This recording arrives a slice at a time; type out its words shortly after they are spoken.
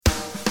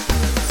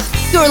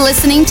You're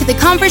listening to the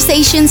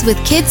Conversations with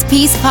Kids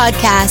Peace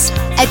podcast.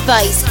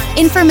 Advice,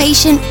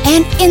 information,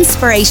 and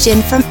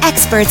inspiration from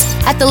experts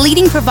at the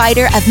leading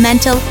provider of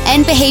mental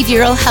and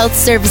behavioral health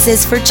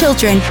services for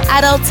children,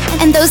 adults,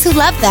 and those who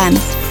love them.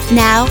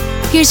 Now,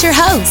 here's your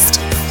host.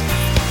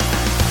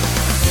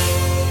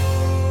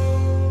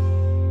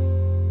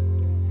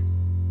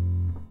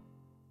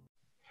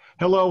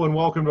 Hello and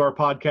welcome to our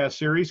podcast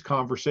series,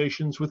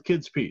 Conversations with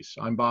Kids Peace.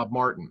 I'm Bob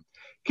Martin.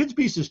 Kids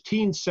Peace's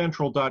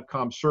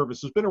TeenCentral.com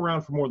service has been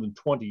around for more than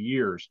 20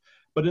 years,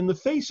 but in the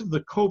face of the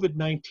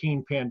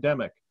COVID-19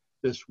 pandemic,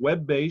 this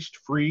web-based,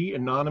 free,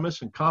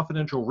 anonymous, and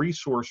confidential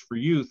resource for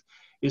youth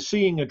is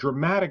seeing a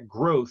dramatic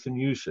growth in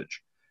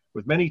usage.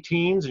 With many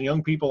teens and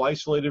young people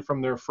isolated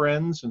from their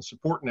friends and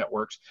support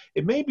networks,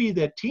 it may be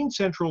that Teen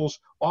Central's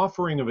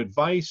offering of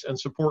advice and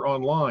support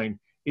online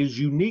is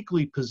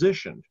uniquely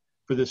positioned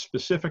for this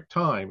specific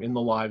time in the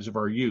lives of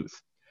our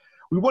youth.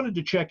 We wanted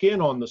to check in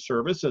on the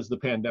service as the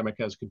pandemic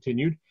has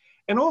continued,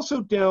 and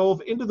also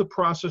delve into the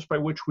process by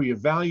which we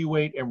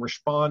evaluate and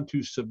respond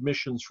to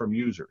submissions from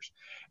users.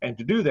 And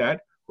to do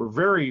that, we're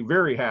very,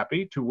 very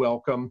happy to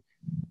welcome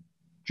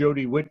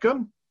Jody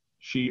Whitcomb.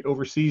 She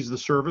oversees the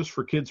service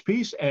for Kids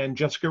Peace, and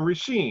Jessica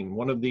Racine,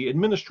 one of the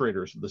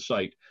administrators of the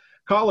site.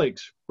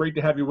 Colleagues, great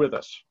to have you with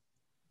us.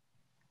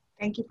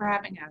 Thank you for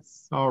having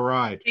us. All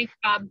right. Thanks,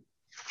 Bob.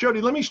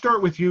 Jody, let me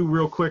start with you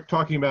real quick,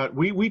 talking about,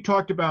 we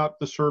talked about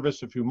the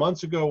service a few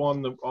months ago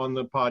on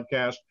the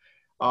podcast,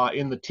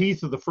 in the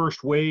teeth of the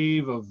first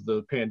wave of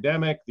the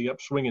pandemic, the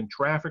upswing in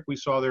traffic we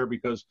saw there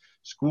because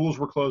schools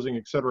were closing,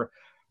 et cetera.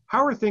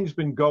 How are things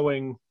been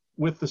going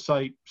with the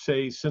site,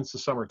 say, since the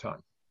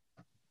summertime?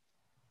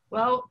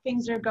 Well,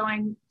 things are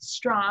going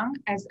strong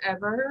as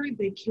ever.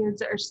 The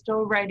kids are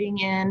still writing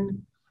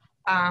in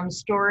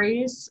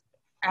stories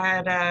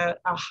at a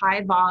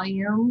high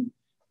volume.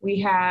 We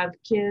have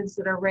kids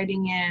that are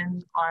writing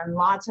in on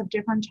lots of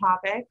different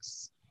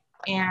topics,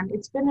 and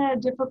it's been a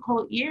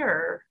difficult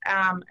year.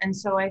 And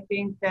so I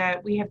think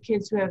that we have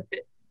kids who have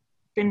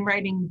been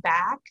writing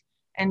back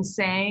and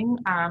saying,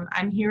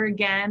 I'm here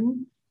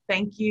again.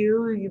 Thank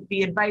you.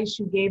 The advice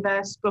you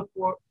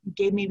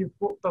gave me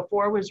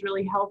before was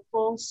really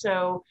helpful.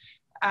 So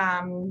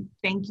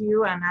thank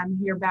you. And I'm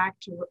here back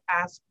to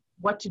ask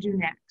what to do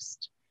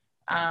next.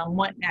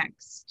 What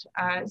next?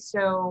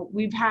 So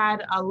we've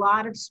had a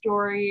lot of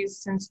stories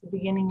since the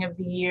beginning of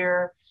the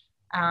year,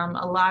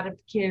 a lot of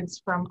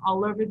kids from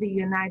all over the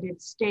United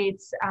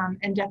States,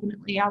 and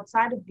definitely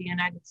outside of the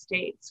United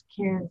States,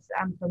 kids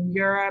from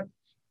Europe,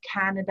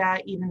 Canada,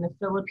 even the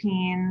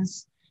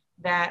Philippines,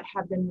 that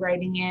have been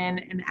writing in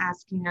and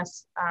asking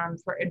us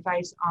for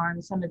advice on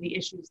some of the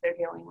issues they're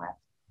dealing with.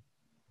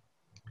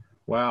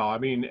 Wow, I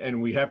mean, and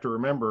we have to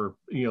remember,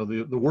 you know,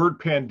 the word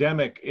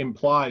pandemic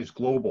implies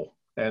global.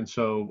 And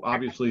so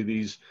obviously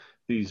these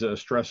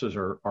stresses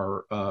are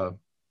all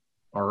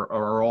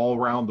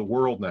around the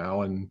world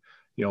now. And,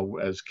 you know,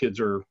 as kids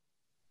are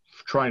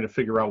trying to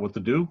figure out what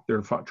to do,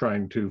 they're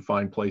trying to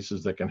find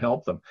places that can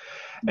help them.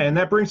 And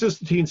that brings us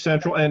to Teen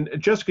Central. And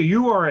Jessica,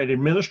 you are an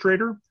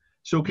administrator.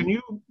 So can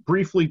you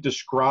briefly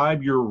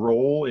describe your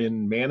role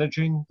in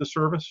managing the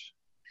service?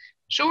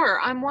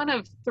 Sure. I'm one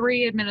of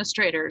three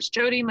administrators,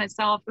 Jody,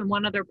 myself, and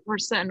one other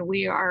person.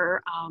 We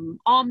are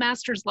all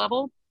master's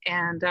level.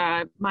 And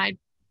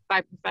by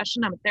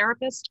profession, I'm a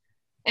therapist.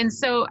 And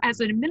so as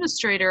an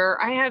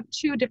administrator, I have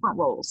two different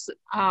roles.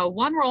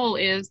 One role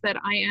is that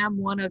I am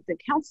one of the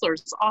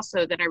counselors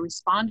also, that I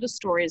respond to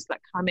stories that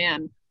come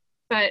in.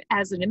 But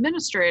as an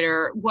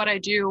administrator, what I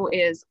do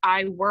is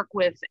I work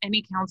with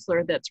any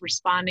counselor that's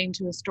responding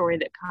to a story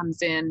that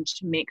comes in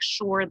to make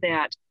sure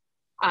that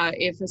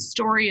if a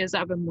story is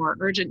of a more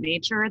urgent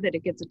nature, that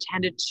it gets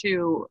attended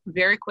to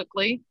very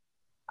quickly.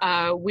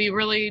 We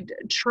really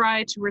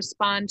try to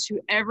respond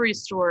to every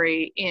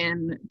story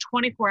in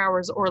 24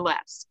 hours or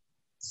less.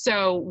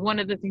 So one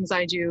of the things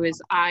I do is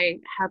I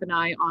have an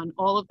eye on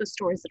all of the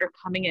stories that are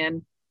coming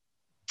in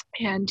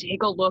and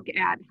take a look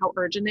at how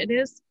urgent it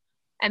is.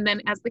 And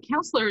then as the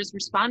counselor is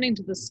responding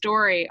to the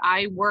story,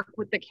 I work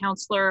with the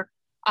counselor,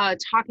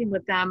 talking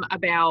with them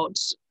about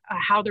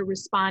how they're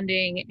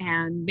responding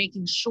and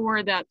making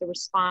sure that the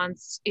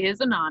response is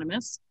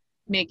anonymous,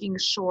 making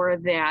sure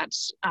that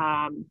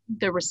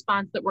the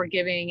response that we're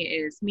giving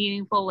is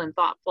meaningful and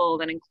thoughtful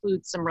and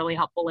includes some really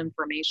helpful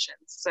information.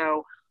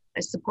 So I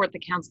support the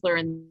counselor,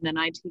 and then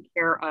I take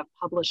care of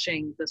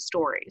publishing the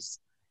stories.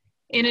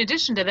 In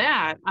addition to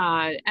that,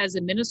 as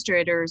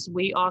administrators,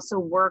 we also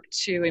work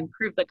to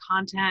improve the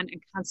content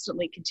and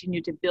constantly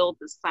continue to build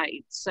the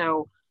site.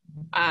 So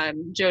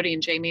Jody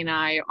and Jamie and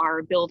I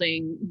are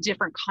building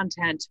different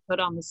content to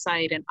put on the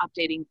site and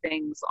updating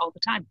things all the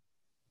time.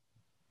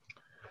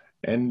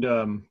 And,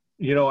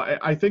 you know,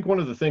 I think one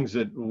of the things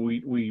that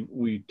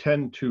we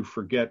tend to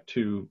forget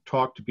to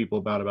talk to people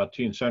about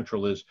Teen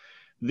Central is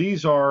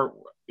these are,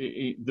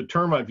 the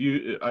term I've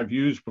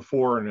used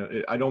before,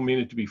 and I don't mean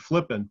it to be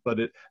flippant, but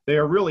they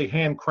are really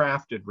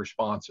handcrafted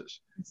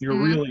responses. You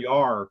really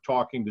are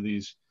talking to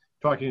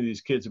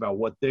these kids about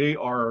what they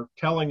are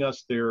telling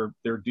us they're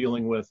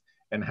dealing with,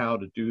 and how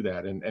to do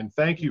that. And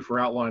thank you for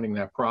outlining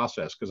that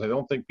process, because I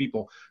don't think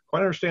people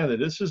quite understand that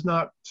this is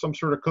not some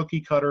sort of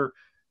cookie cutter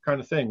kind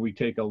of thing. We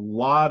take a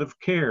lot of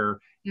care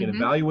in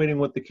evaluating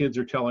what the kids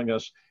are telling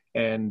us,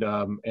 and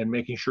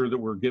making sure that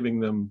we're giving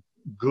them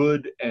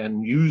good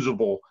and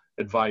usable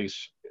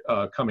advice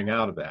coming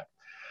out of that.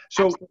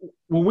 So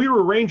when we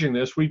were arranging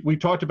this, we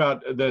talked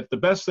about that the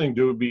best thing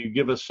to do would be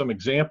give us some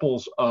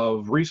examples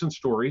of recent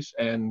stories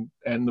and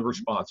the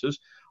responses.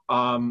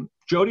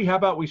 Jody, how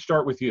about we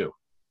start with you?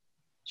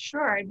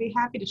 Sure, I'd be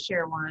happy to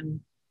share one.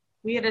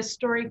 We had a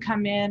story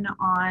come in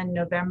on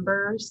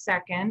November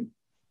 2nd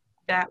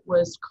that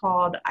was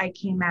called I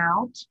Came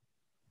Out.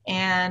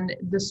 And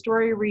the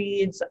story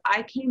reads,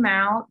 I came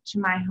out to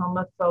my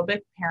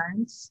homophobic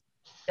parents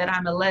that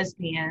I'm a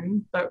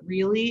lesbian, but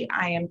really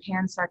I am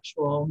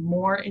pansexual,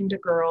 more into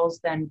girls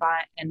than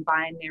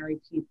non-binary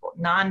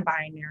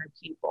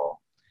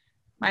people.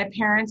 My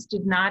parents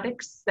did not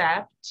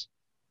accept.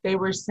 They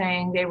were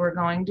saying they were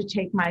going to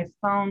take my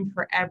phone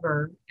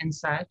forever and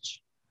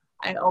such.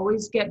 I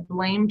always get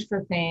blamed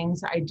for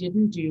things I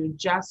didn't do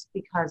just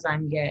because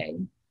I'm gay.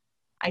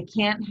 I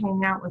can't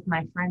hang out with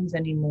my friends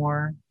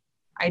anymore.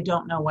 I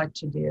don't know what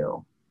to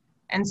do.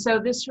 And so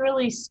this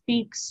really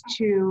speaks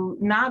to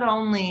not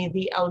only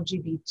the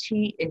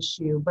LGBT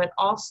issue, but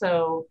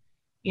also,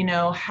 you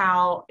know,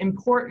 how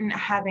important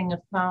having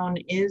a phone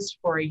is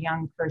for a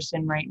young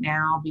person right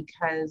now,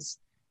 because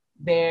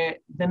they're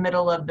the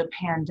middle of the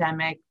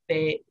pandemic.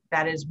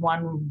 That is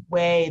one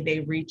way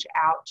they reach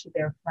out to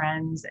their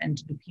friends and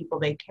to the people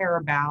they care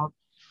about.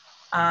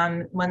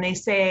 When they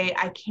say,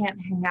 I can't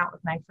hang out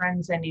with my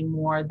friends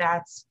anymore,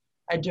 that's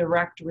a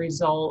direct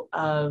result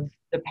of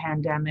the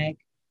pandemic,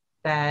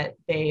 that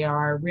they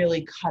are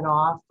really cut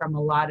off from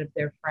a lot of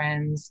their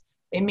friends.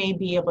 They may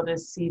be able to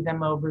see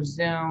them over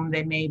Zoom.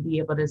 They may be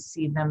able to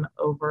see them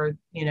over,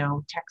 you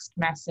know, text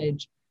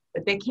message,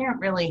 but they can't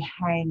really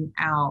hang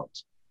out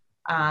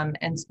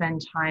and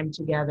spend time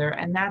together.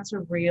 And that's a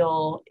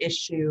real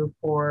issue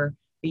for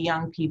the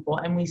young people.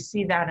 And we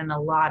see that in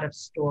a lot of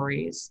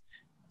stories.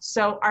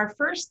 So our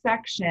first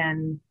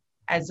section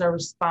as a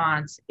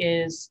response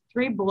is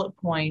 3 bullet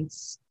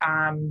points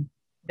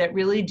that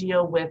really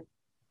deal with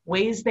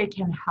ways they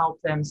can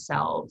help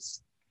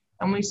themselves.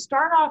 And we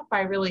start off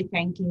by really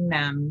thanking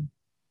them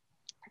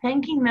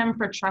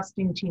for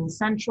trusting Teen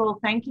Central,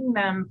 thanking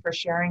them for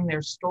sharing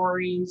their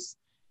stories,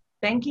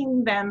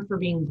 thanking them for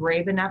being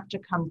brave enough to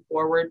come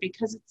forward,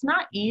 because it's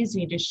not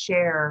easy to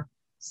share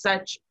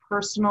such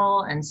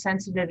personal and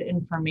sensitive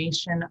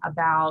information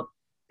about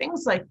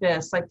things like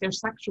this, like their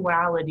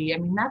sexuality. I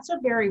mean, that's a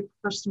very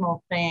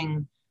personal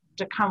thing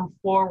to come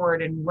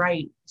forward and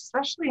write,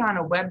 especially on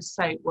a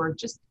website where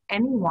just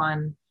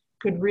anyone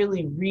could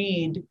really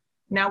read.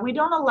 Now, we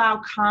don't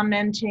allow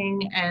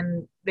commenting,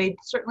 and they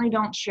certainly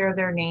don't share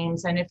their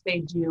names. And if they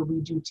do,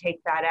 we do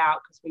take that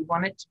out because we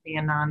want it to be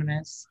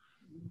anonymous.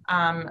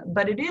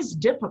 But it is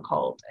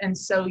difficult. And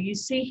so you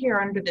see here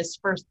under this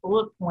first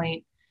bullet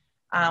point,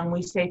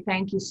 we say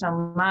thank you so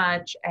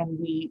much, and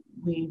we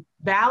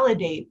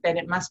validate that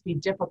it must be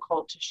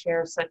difficult to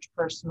share such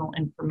personal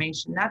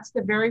information. That's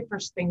the very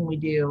first thing we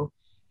do.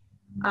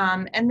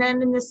 And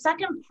then in the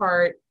second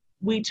part,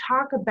 we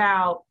talk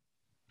about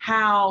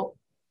how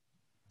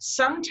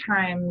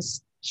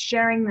sometimes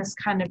sharing this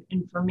kind of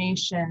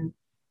information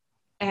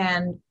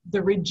and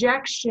the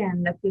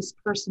rejection that this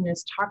person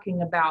is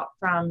talking about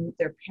from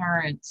their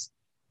parents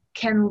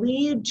can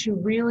lead to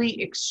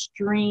really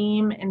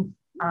extreme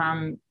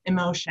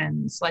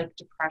emotions like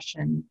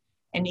depression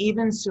and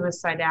even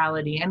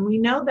suicidality. And we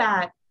know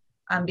that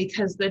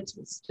because the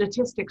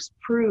statistics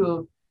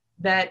prove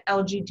that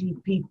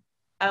LGBT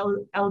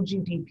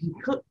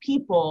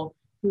people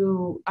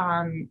who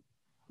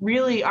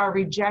really are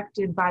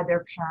rejected by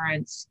their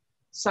parents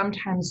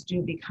sometimes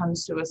do become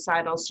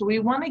suicidal. So we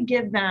want to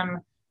give them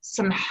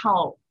some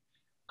help.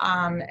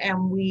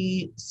 And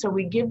we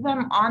give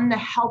them on the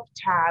help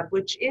tab,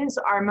 which is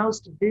our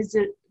most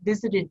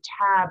visited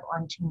tab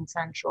on Teen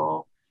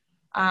Central,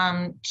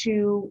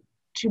 to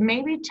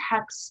maybe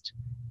text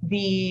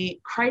the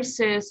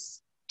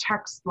crisis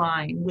text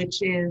line,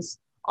 which is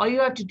all you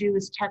have to do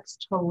is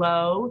text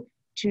hello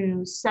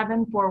to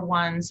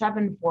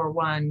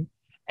 741-741,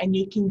 and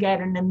you can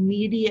get an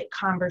immediate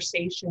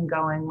conversation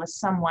going with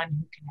someone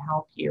who can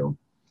help you.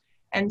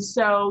 And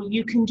so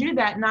you can do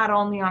that not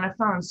only on a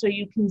phone. So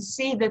you can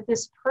see that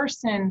this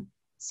person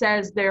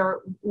says they're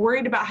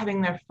worried about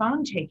having their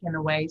phone taken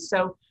away.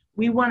 So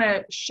we want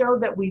to show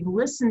that we've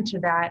listened to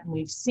that and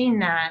we've seen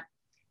that.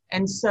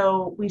 And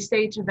so we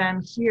say to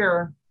them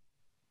here,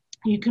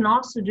 you can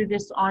also do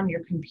this on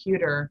your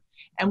computer.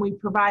 And we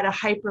provide a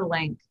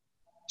hyperlink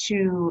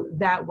to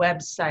that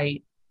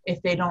website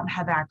if they don't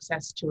have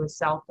access to a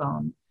cell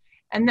phone.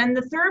 And then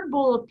the third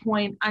bullet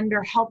point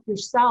under help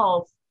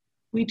yourself,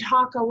 we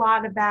talk a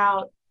lot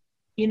about,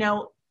 you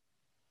know,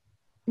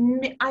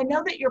 I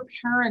know that your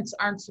parents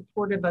aren't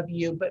supportive of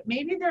you, but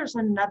maybe there's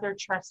another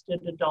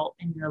trusted adult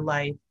in your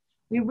life.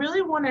 We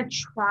really want to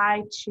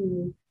try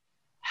to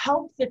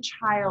help the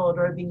child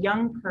or the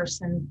young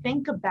person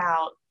think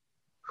about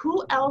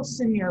who else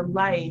in your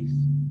life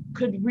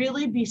could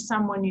really be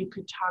someone you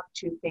could talk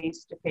to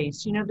face to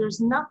face? You know, there's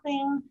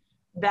nothing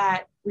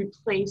that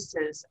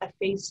replaces a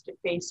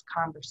face-to-face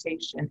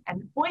conversation.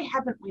 And boy,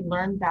 haven't we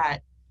learned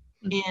that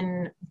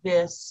in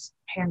this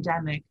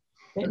pandemic,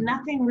 that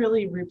nothing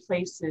really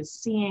replaces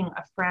seeing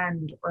a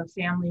friend or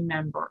family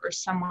member or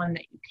someone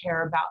that you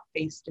care about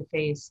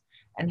face-to-face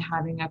and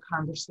having a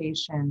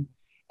conversation.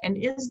 And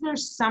is there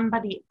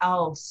somebody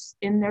else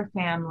in their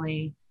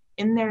family,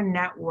 in their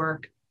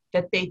network,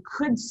 that they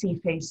could see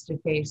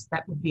face-to-face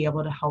that would be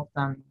able to help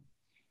them?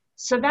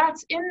 So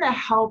that's in the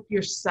help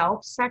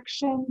yourself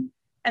section.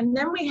 And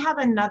then we have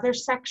another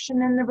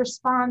section in the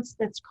response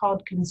that's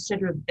called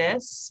consider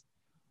this.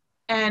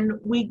 And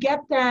we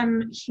get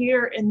them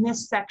here in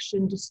this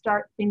section to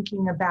start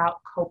thinking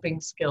about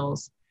coping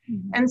skills.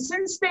 And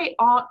since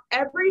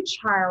every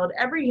child,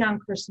 every young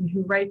person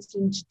who writes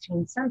into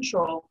Teen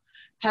Central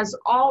has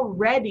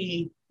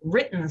already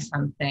written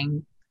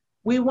something,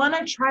 we want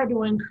to try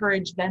to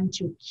encourage them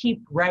to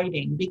keep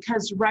writing,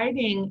 because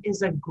writing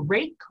is a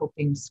great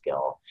coping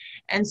skill.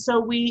 And so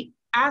we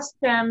ask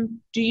them,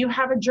 do you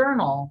have a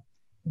journal?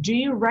 Do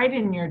you write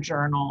in your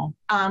journal?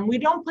 We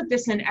don't put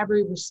this in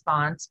every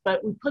response,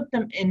 but we put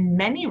them in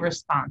many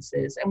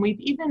responses. And we've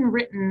even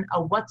written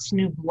a What's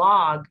New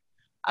blog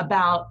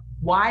about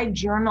why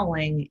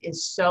journaling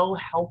is so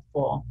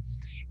helpful.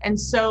 And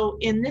so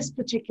in this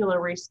particular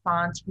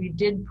response, we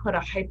did put a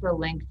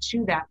hyperlink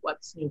to that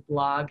What's New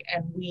blog,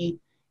 and we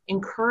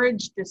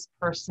encouraged this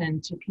person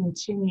to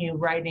continue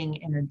writing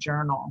in a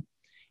journal.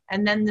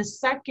 And then the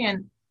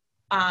second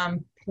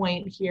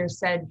point here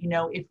said, you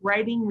know, if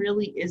writing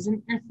really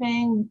isn't your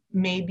thing,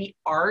 maybe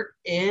art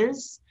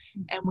is.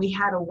 And we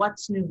had a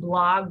What's New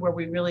blog where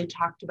we really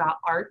talked about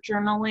art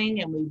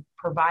journaling, and we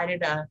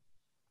provided a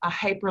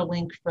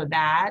hyperlink for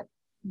that.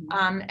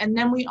 And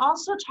then we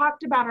also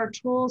talked about our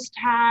tools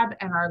tab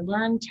and our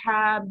learn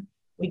tab.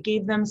 We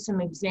gave them some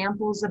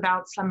examples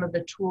about some of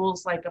the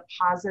tools, like a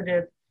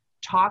positive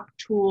talk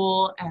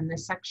tool and the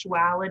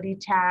sexuality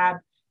tab,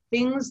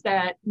 things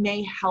that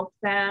may help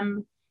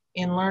them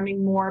in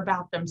learning more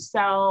about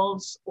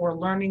themselves or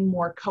learning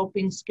more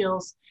coping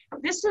skills.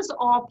 This is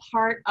all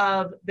part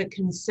of the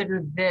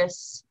consider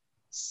this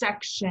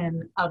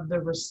section of the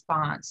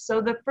response. So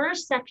the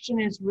first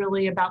section is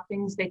really about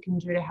things they can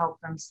do to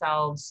help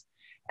themselves.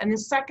 And the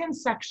second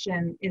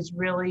section is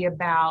really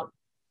about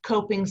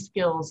coping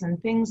skills and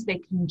things they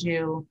can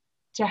do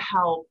to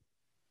help,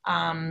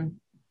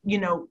 you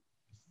know,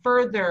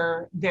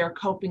 further their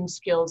coping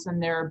skills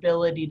and their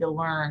ability to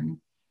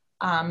learn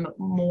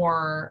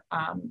more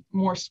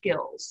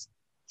skills.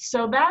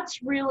 So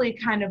that's really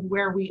kind of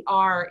where we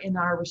are in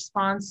our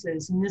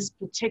responses in this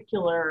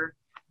particular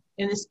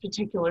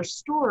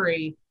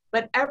story.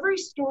 But every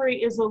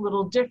story is a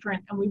little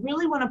different, and we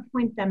really want to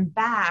point them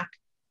back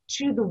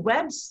to the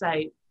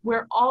website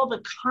where all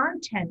the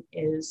content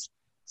is,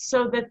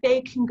 so that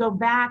they can go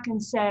back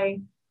and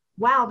say,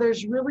 wow,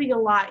 there's really a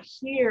lot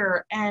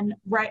here, and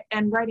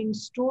writing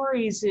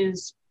stories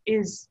is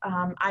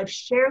I've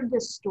shared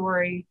this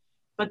story,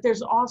 but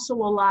there's also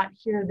a lot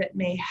here that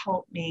may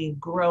help me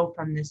grow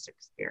from this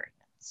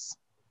experience.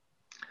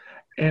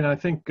 And I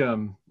think,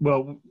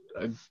 I'll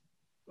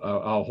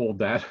hold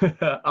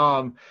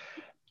that.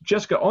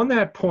 Jessica, on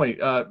that point,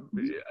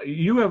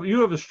 you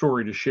have a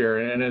story to share,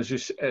 and as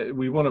you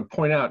we want to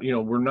point out, you know,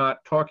 we're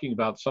not talking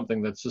about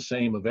something that's the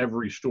same of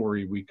every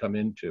story we come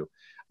into.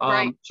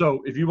 Right.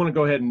 So if you want to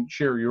go ahead and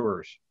share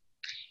yours.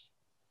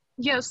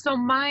 Yeah, so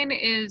mine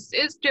is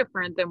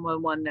different than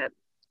one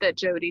that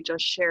Jody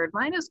just shared.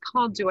 Mine is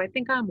called Do I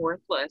Think I'm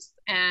Worthless?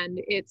 And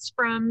it's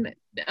from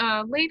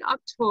late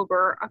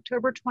October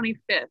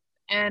 25th.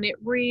 And it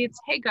reads,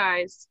 hey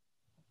guys,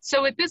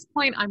 so at this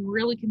point, I'm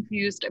really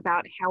confused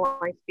about how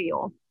I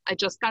feel. I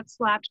just got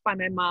slapped by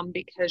my mom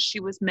because she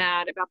was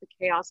mad about the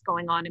chaos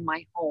going on in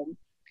my home.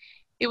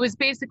 It was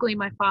basically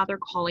my father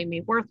calling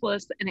me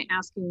worthless and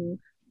asking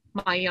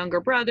my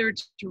younger brother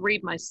to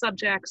read my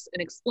subjects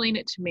and explain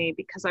it to me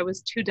because I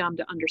was too dumb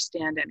to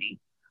understand any.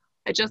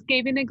 I just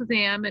gave an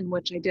exam in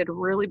which I did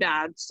really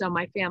bad, so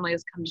my family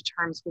has come to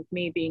terms with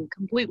me being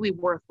completely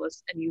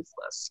worthless and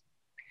useless.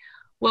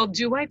 Well,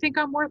 do I think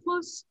I'm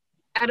worthless?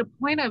 At a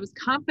point, I was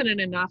confident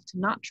enough to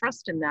not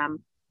trust in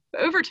them,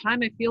 but over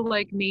time, I feel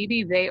like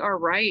maybe they are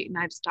right and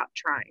I've stopped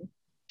trying.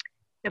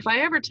 If I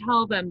ever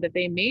tell them that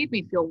they made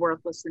me feel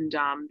worthless and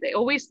dumb, they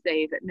always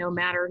say that no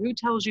matter who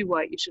tells you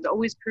what, you should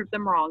always prove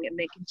them wrong, and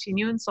they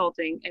continue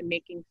insulting and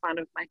making fun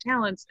of my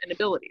talents and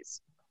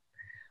abilities.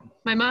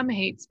 My mom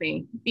hates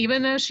me,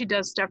 even though she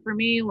does stuff for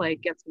me,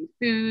 like gets me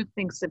food,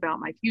 thinks about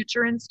my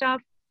future and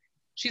stuff.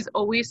 She's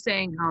always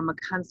saying how I'm a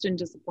constant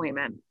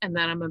disappointment and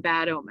that I'm a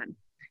bad omen.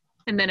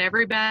 And then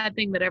every bad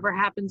thing that ever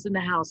happens in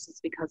the house is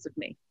because of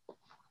me.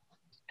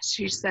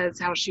 She says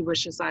how she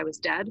wishes I was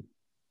dead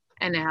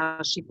and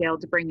how she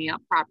failed to bring me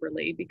up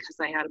properly because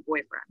I had a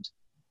boyfriend.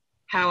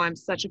 How I'm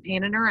such a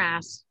pain in her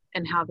ass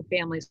and how the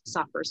family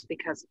suffers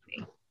because of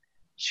me.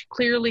 She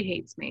clearly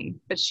hates me,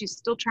 but she's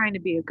still trying to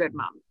be a good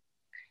mom.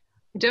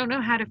 I don't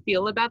know how to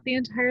feel about the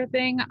entire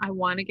thing. I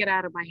want to get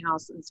out of my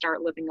house and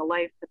start living a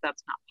life, but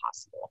that's not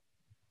possible.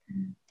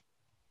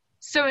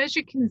 So as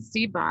you can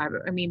see, Bob,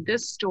 I mean,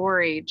 this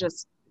story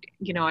just,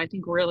 I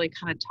think really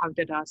kind of tugged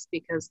at us,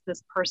 because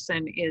this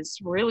person is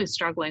really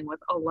struggling with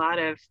a lot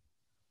of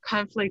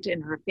conflict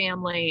in her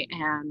family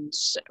and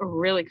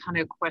really kind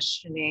of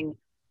questioning,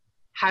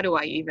 how do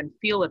I even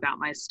feel about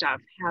my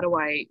stuff? How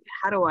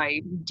do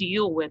I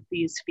deal with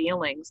these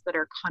feelings that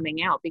are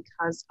coming out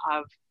because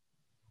of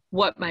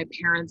what my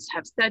parents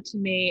have said to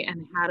me,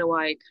 and how do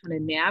I kind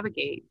of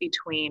navigate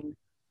between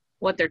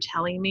what they're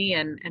telling me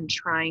and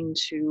trying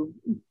to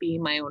be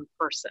my own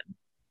person.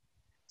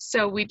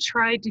 So we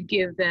tried to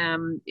give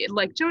them,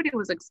 like Jody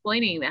was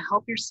explaining, the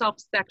help yourself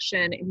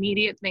section,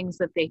 immediate things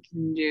that they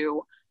can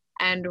do,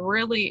 and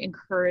really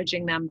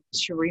encouraging them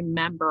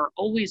to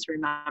always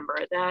remember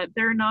that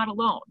they're not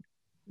alone,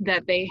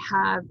 that they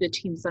have the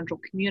Teen Central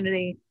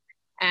community,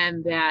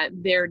 and that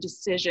their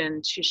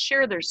decision to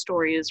share their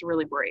story is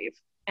really brave,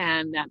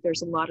 and that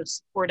there's a lot of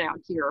support out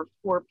here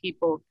for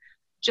people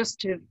just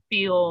to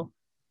feel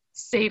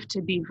safe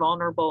to be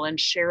vulnerable and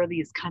share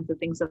these kinds of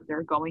things that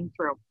they're going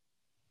through.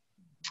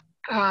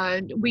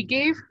 We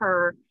gave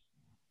her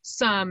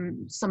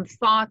some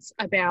thoughts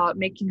about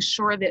making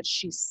sure that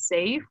she's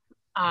safe,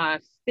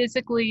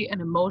 physically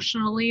and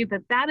emotionally,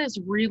 that is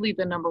really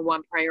the number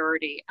one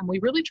priority. And we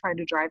really try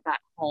to drive that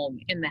home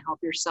in the Help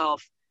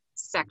Yourself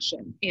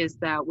section, is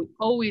that we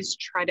always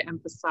try to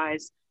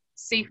emphasize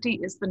safety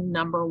is the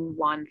number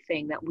one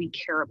thing that we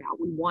care about.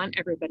 We want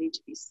everybody to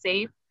be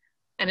safe.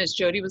 And as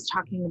Jody was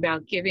talking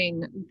about,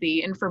 giving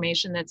the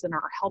information that's in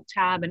our help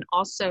tab, and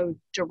also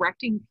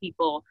directing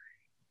people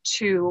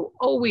to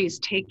always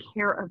take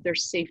care of their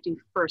safety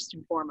first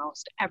and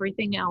foremost.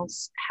 Everything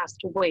else has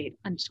to wait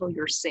until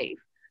you're safe.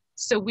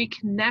 So we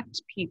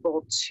connect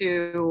people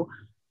to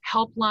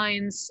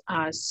helplines,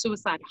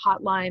 suicide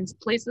hotlines,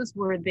 places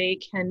where they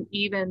can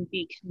even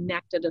be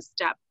connected a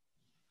step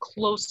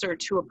closer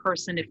to a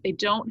person if they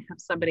don't have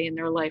somebody in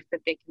their life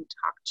that they can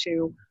talk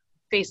to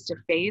face to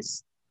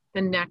face.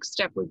 The next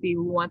step would be,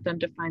 we want them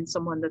to find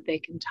someone that they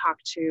can talk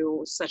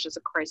to, such as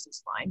a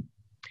crisis line.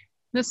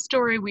 This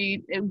story,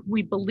 we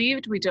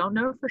believed, we don't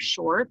know for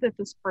sure, that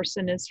this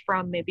person is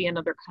from maybe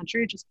another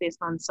country, just based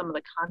on some of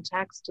the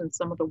context and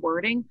some of the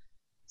wording.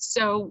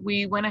 So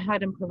we went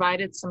ahead and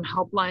provided some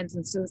helplines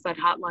and suicide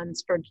hotlines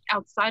for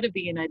outside of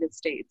the United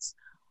States,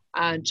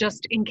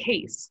 just in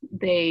case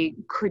they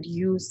could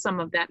use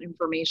some of that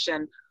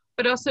information,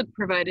 but also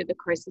provided the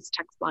crisis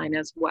text line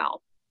as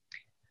well.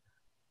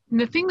 And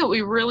the thing that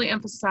we really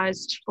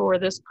emphasized for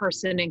this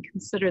person, and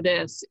consider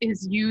this,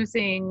 is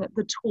using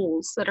the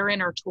tools that are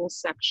in our tools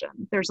section.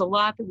 There's a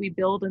lot that we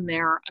build in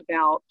there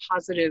about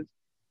positive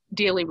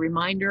daily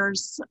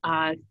reminders,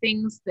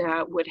 things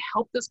that would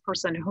help this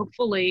person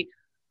hopefully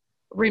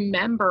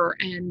remember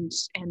and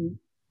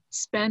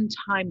spend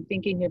time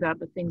thinking about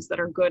the things that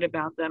are good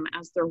about them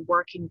as they're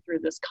working through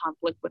this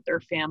conflict with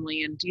their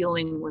family and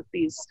dealing with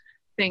these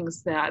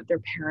things that their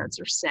parents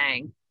are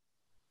saying.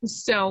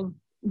 So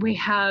we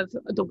have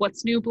the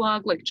What's New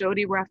blog, like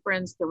Jody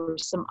referenced. There were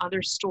some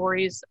other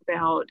stories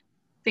about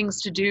things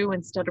to do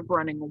instead of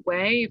running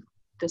away.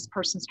 If this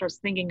person starts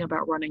thinking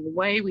about running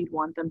away, we'd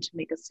want them to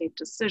make a safe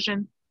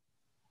decision.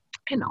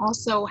 And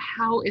also,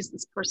 how is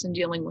this person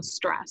dealing with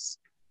stress?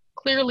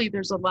 Clearly,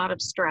 there's a lot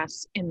of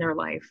stress in their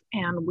life,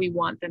 and we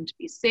want them to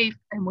be safe.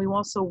 And we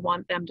also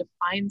want them to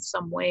find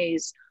some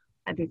ways,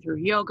 either through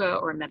yoga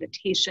or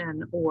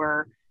meditation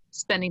or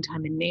spending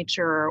time in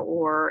nature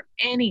or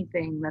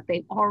anything that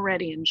they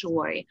already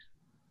enjoy,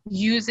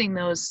 using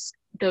those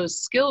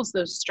skills,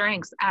 those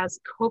strengths as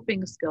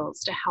coping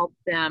skills to help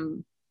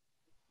them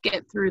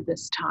get through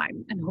this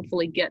time and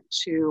hopefully get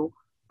to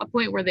a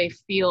point where they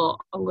feel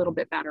a little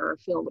bit better or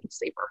feel a little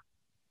safer.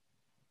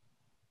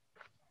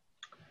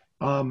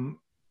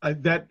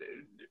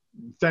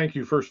 Thank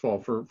you, first of all,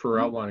 for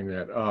outlining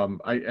that.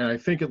 I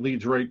think it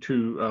leads right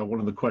to one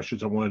of the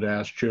questions I wanted to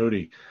ask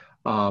Jody,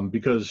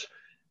 because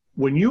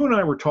when you and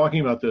I were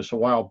talking about this a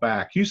while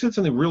back, you said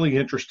something really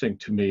interesting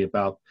to me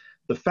about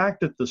the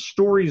fact that the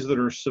stories that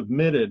are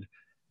submitted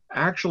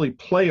actually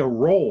play a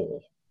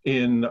role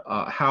in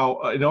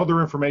in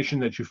other information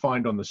that you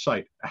find on the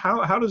site.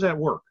 How does that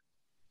work?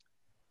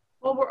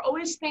 Well, we're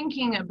always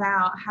thinking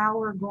about how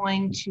we're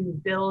going to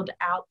build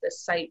out the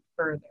site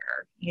further.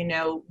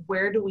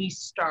 Where do we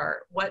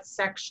start? What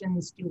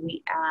sections do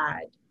we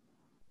add?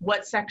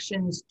 What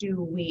sections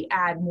do we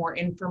add more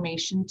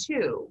information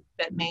to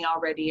that may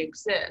already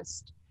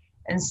exist?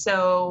 And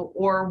so,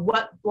 or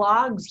what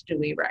blogs do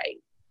we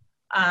write?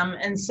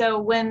 And so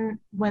when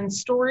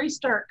stories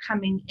start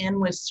coming in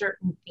with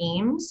certain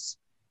themes,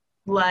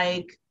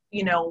 like,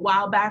 a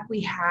while back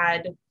we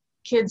had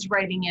kids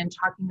writing in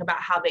talking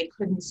about how they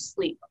couldn't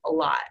sleep a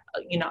lot.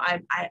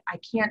 I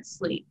can't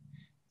sleep.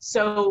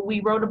 So we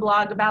wrote a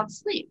blog about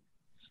sleep.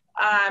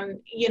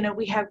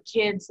 We have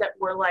kids that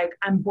were like,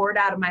 I'm bored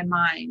out of my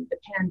mind, the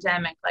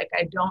pandemic, like,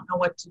 I don't know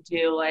what to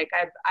do. Like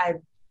I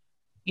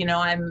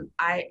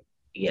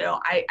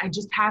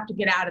just have to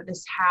get out of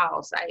this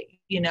house.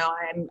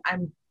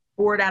 I'm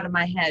bored out of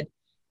my head.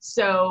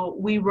 So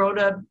we wrote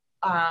a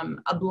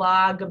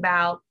blog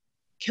about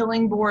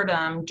killing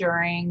boredom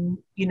during,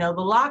 the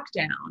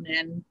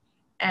lockdown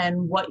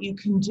and what you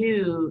can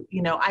do.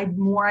 I had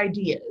more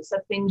ideas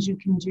of things you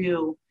can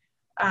do.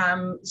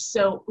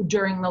 So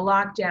during the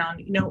lockdown,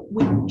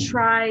 we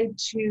try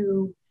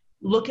to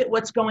look at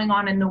what's going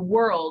on in the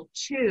world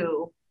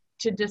too,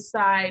 to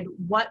decide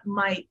what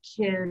might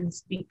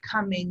kids be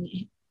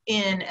coming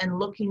in and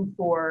looking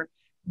for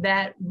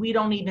that we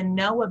don't even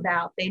know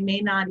about. They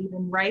may not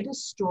even write a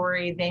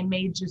story. They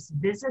may just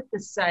visit the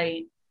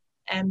site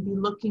and be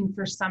looking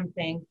for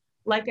something.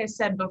 Like I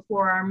said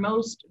before, our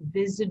most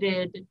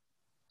visited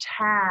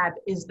tab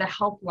is the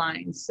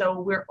helpline. So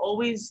we're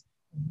always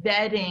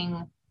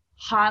vetting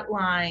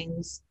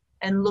hotlines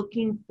and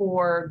looking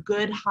for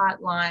good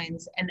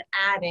hotlines and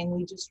adding.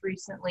 We just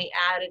recently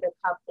added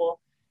a couple,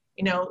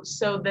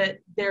 so that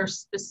they're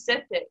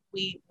specific.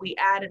 We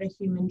added a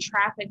human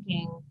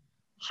trafficking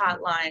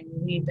hotline.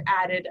 We've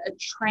added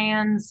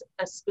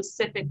a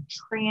specific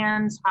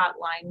trans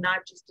hotline,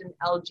 not just an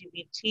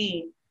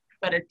LGBT,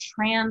 but a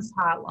trans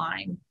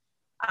hotline,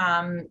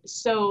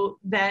 so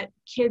that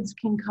kids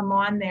can come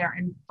on there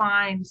and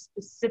find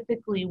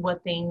specifically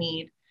what they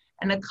need.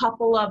 And a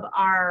couple of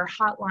our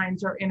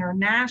hotlines are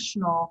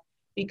international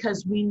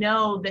because we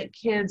know that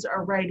kids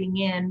are writing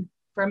in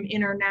from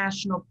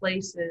international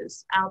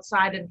places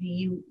outside of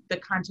the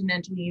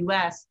continental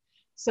US.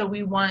 So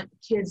we want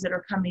kids that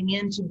are coming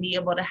in to be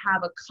able to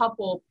have a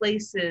couple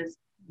places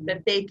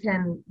that they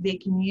can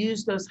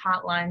use those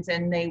hotlines,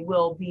 and they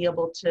will be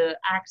able to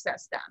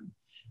access them.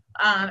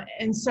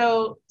 And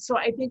so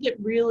I think it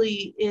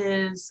really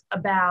is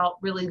about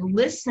really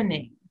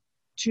listening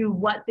to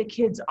what the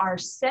kids are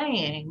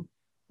saying.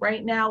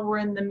 Right now, we're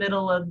in the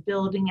middle of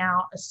building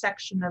out a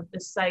section of the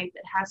site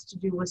that has to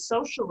do with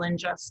social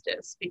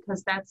injustice,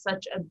 because that's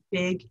such a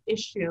big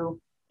issue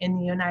in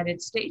the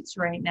United States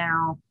right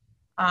now.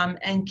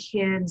 And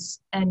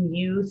kids and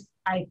youth,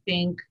 I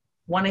think,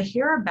 want to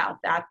hear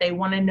about that. They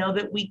want to know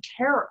that we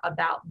care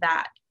about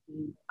that.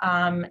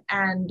 And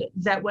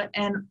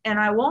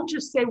I won't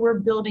just say we're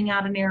building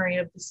out an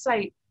area of the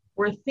site.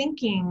 We're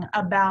thinking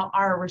about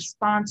our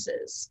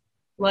responses.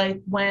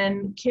 Like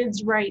when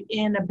kids write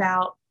in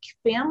about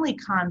family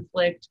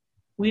conflict,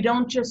 we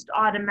don't just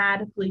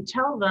automatically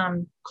tell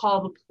them,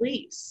 call the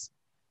police,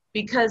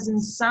 because in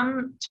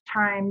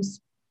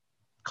sometimes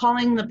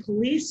calling the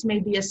police may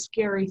be a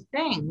scary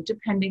thing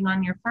depending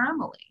on your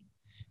family.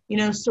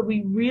 So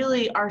we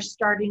really are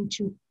starting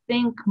to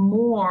think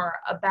more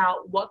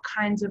about what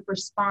kinds of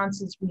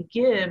responses we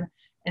give,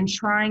 and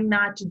trying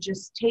not to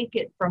just take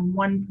it from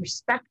one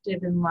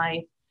perspective in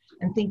life,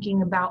 and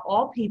thinking about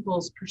all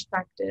people's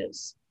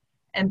perspectives,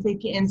 and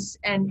thinking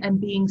and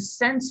being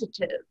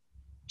sensitive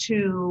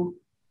to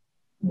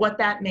what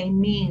that may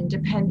mean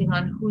depending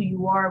on who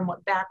you are and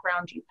what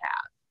background you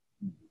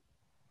have.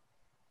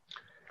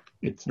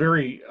 It's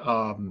very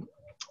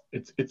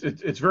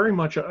it's very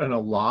much an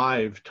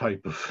alive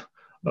type of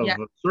Yeah.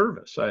 a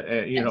service.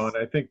 Yes. And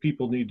I think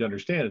people need to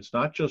understand it's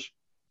not just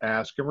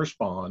ask and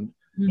respond.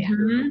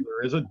 Mhm.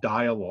 There is a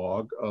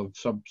dialogue of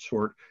some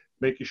sort,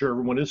 making sure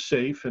everyone is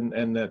safe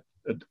and that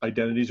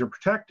identities are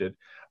protected.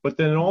 But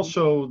then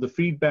also the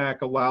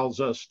feedback allows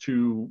us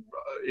to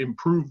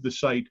improve the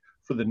site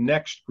for the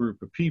next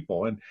group of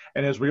people. And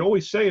as we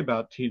always say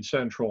about Teen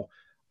Central,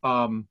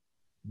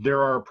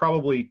 there are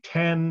probably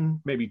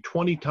 10, maybe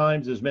 20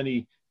 times as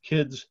many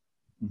kids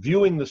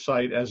viewing the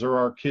site as there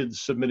are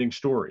kids submitting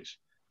stories.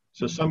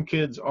 So some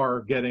kids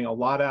are getting a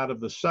lot out of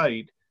the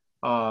site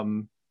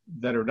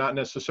that are not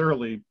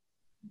necessarily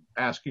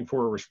asking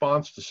for a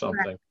response to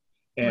something.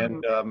 Right.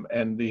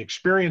 And the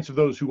experience of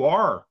those who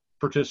are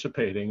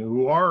participating,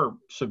 who are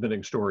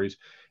submitting stories,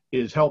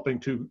 is helping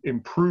to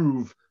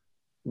improve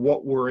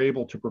what we're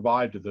able to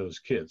provide to those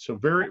kids. So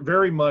very,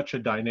 very much a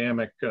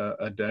dynamic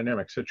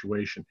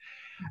situation.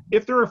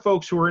 If there are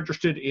folks who are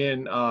interested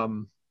in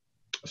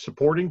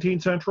supporting Teen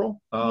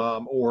Central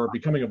or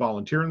becoming a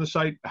volunteer on the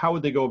site, how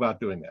would they go about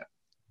doing that?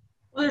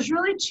 Well, there's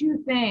really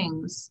two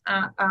things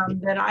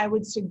that I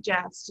would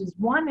suggest.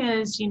 One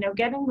is,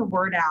 getting the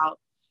word out.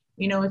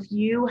 If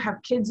you have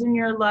kids in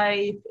your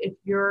life, if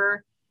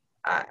you're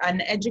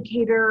an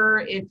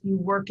educator, if you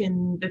work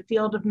in the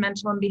field of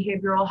mental and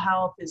behavioral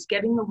health, is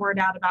getting the word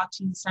out about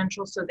Teen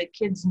Central so that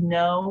kids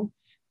know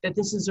that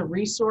this is a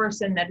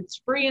resource and that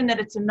it's free and that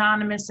it's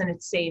anonymous and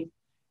it's safe.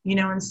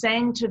 And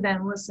saying to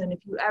them, listen,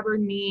 if you ever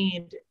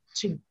need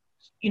to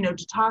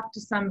talk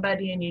to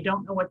somebody and you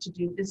don't know what to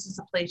do, this is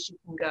a place you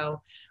can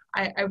go.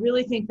 I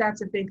really think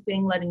that's a big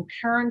thing, letting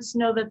parents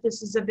know that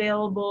this is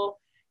available,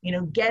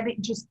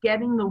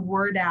 getting the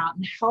word out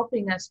and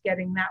helping us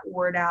getting that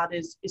word out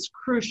is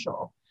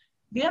crucial.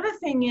 The other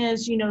thing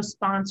is,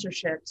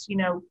 sponsorships.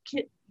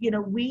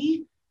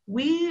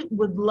 We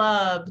would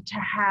love to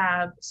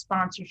have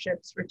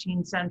sponsorships for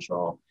Teen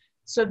Central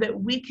so that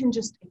we can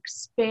just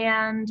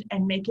expand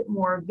and make it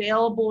more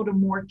available to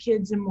more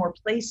kids in more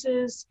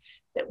places,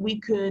 that we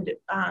could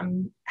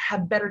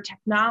have better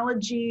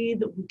technology,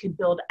 that we could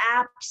build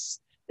apps,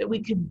 that we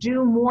could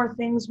do more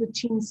things with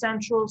Teen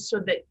Central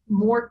so that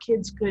more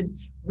kids could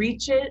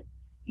reach it.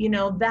 You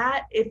know,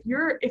 that if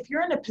you're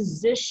in a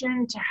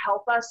position to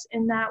help us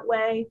in that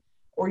way,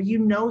 or you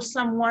know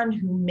someone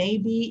who may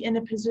be in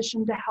a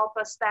position to help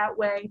us that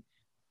way,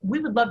 we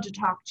would love to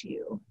talk to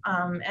you.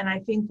 And I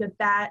think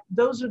that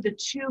those are the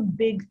two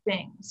big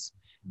things,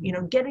 you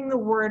know, getting the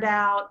word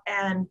out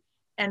and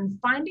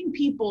finding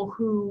people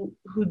who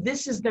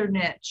this is their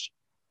niche,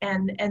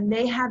 and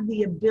they have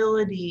the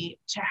ability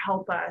to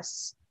help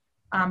us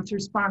through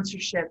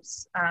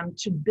sponsorships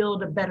to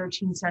build a better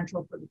Teen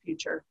Central for the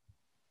future.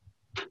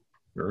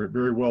 Very,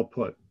 very well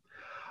put.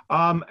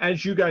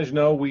 As you guys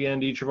know, we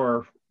end each of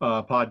our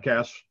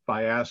podcasts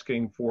by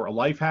asking for a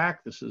life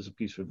hack. This is a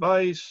piece of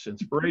advice,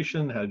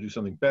 inspiration, how to do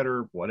something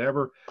better,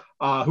 whatever.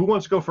 Who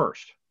wants to go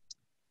first?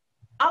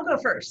 I'll go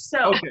first.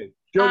 So okay.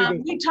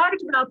 Jody, we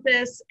talked about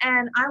this,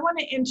 and I want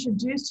to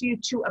introduce you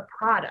to a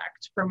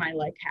product for my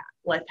life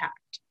hack.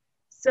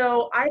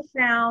 So I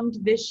found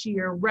this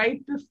year,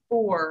 right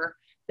before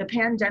the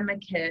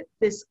pandemic hit,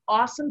 this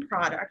awesome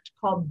product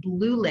called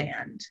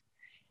Blueland.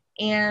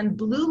 And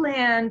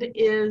Blueland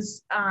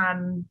is,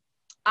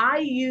 I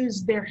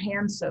use their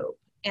hand soap.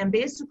 And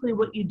basically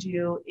what you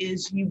do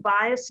is you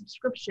buy a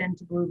subscription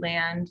to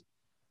Blueland,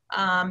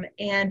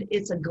 and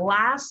it's a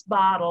glass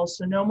bottle,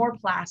 so no more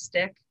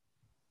plastic.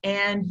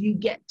 And you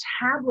get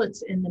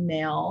tablets in the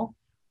mail,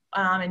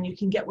 and you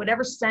can get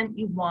whatever scent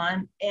you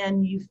want,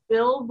 and you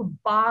fill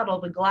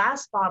the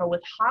glass bottle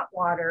with hot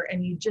water,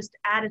 and you just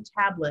add a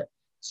tablet.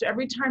 So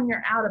every time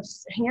you're out of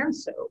hand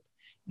soap,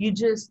 you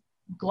just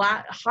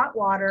hot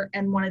water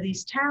and one of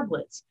these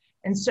tablets.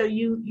 And so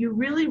you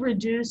really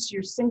reduce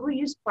your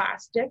single-use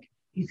plastic.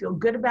 You feel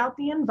good about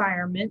the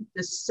environment.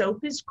 The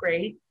soap is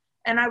great.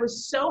 And I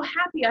was so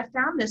happy I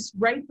found this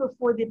right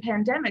before the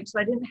pandemic, so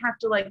I didn't have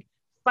to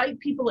fight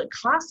people at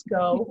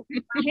Costco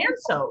for hand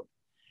soap.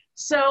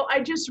 So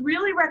I just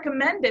really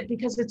recommend it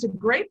because it's a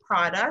great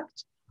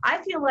product.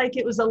 I feel like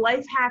it was a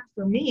life hack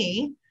for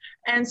me,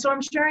 and so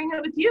I'm sharing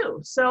it with you.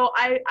 So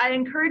I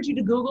encourage you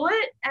to Google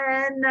it,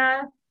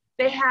 and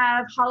they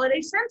have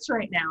holiday scents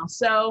right now.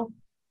 So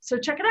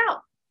check it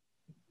out.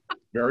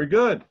 Very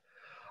good.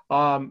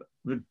 Well,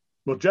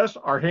 Jess,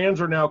 our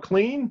hands are now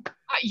clean.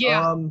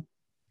 Yeah.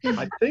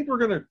 I think we're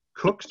going to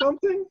cook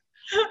something.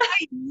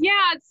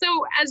 Yeah.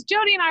 So as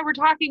Jody and I were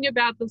talking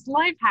about this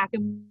life hack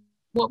and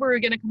what we were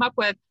going to come up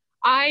with,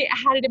 I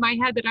had it in my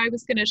head that I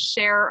was going to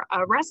share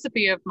a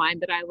recipe of mine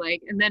that I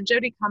like. And then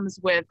Jody comes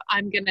with,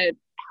 I'm going to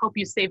help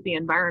you save the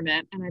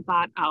environment. And I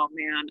thought, oh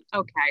man,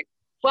 okay.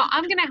 Well,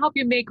 I'm going to help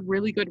you make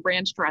really good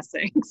ranch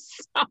dressings.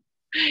 So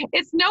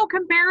it's no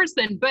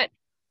comparison, but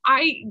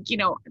I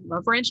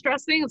love ranch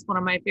dressing. It's one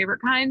of my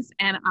favorite kinds.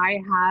 And I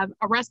have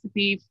a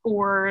recipe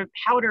for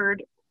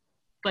powdered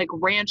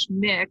ranch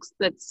mix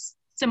that's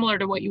similar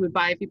to what you would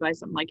buy if you buy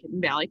something like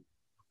Hidden Valley.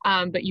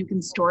 But you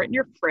can store it in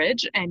your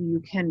fridge, and you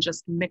can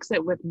just mix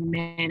it with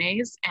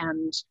mayonnaise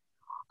and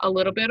a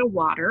little bit of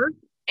water.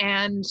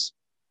 And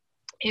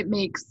it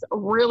makes a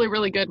really,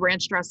 really good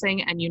ranch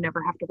dressing, and you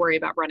never have to worry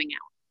about running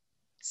out.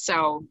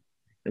 So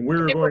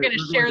we're going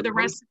to share the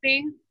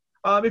recipe.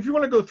 If you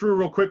want to go through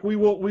real quick, we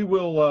will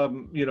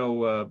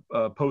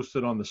post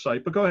it on the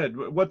site, but go ahead.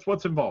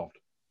 What's involved?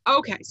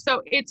 Okay.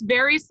 So it's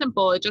very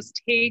simple. It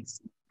just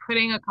takes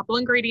putting a couple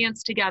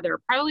ingredients together.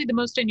 Probably the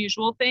most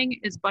unusual thing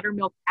is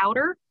buttermilk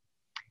powder.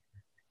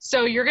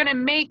 So you're going to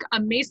make a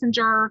mason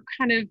jar,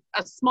 kind of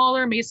a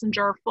smaller mason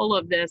jar full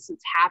of this.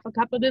 It's half a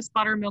cup of this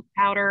buttermilk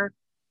powder,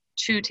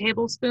 2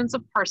 tablespoons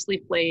of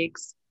parsley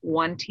flakes,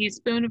 1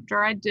 teaspoon of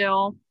dried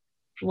dill,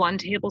 1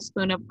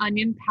 tablespoon of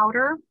onion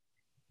powder,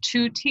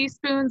 2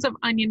 teaspoons of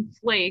onion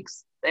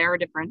flakes, they are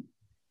different,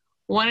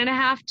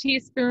 1.5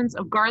 teaspoons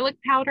of garlic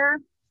powder,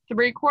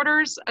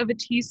 3/4 of a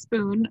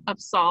teaspoon of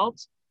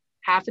salt,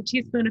 1/2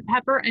 teaspoon of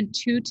pepper, and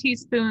 2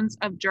 teaspoons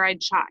of dried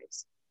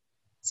chives.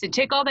 So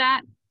take all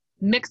that,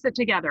 mix it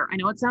together. I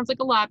know it sounds like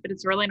a lot, but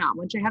it's really not.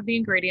 Once you have the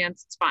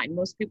ingredients, it's fine.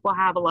 Most people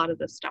have a lot of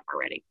this stuff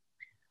already.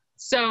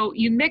 So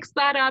you mix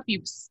that up,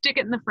 you stick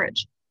it in the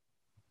fridge.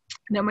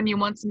 And then when you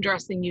want some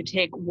dressing, you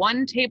take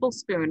 1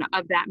 tablespoon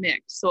of that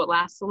mix, so it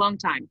lasts a long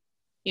time.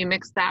 You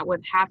mix that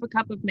with 1/2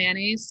 cup of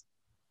mayonnaise,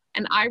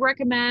 and I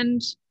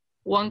recommend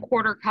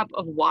 1/4 cup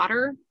of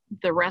water.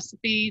 The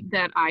recipe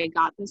that I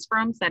got this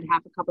from said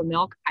 1/2 cup of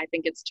milk. I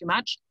think it's too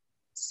much.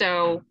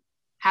 So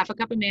 1/2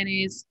 cup of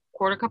mayonnaise,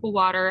 1/4 cup of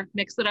water,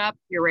 mix it up,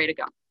 you're ready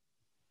to go.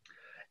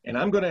 And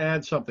I'm going to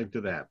add something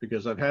to that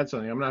because I've had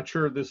something. I'm not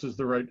sure this is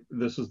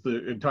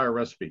the entire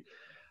recipe.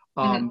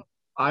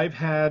 I've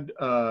had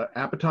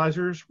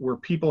appetizers where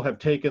people have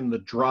taken the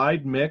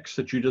dried mix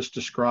that you just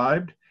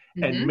described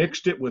and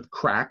mixed it with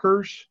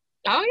crackers.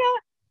 Oh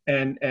yeah.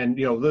 And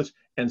this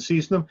and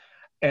season them.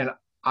 And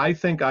I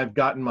think I've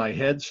gotten my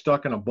head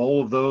stuck in a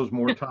bowl of those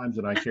more times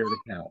than I care to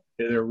count.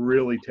 They're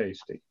really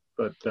tasty.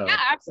 But yeah,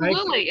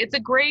 absolutely. It's a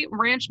great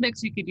ranch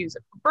mix. You could use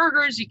it for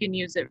burgers. You can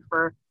use it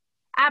for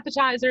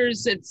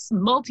appetizers. It's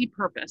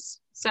multi-purpose.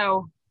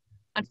 So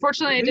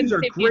unfortunately, I didn't save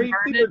the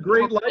environment. These are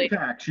great life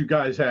hacks you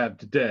guys had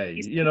today.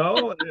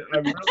 I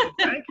really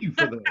thank you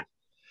for this.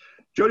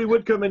 Jody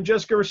Whitcomb and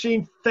Jessica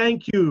Racine,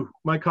 thank you,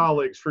 my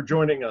colleagues, for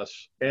joining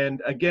us.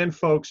 And again,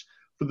 folks,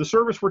 for the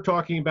service we're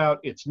talking about,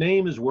 its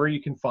name is where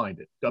you can find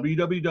it,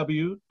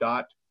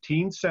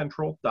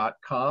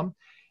 www.teencentral.com.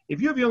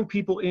 If you have young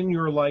people in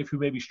your life who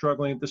may be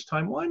struggling at this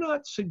time, why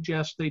not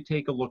suggest they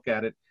take a look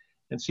at it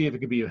and see if it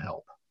can be of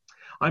help?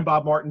 I'm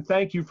Bob Martin.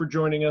 Thank you for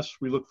joining us.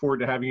 We look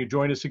forward to having you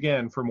join us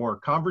again for more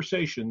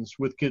Conversations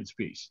with Kids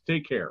Peace.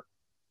 Take care.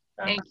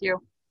 Thank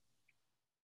you.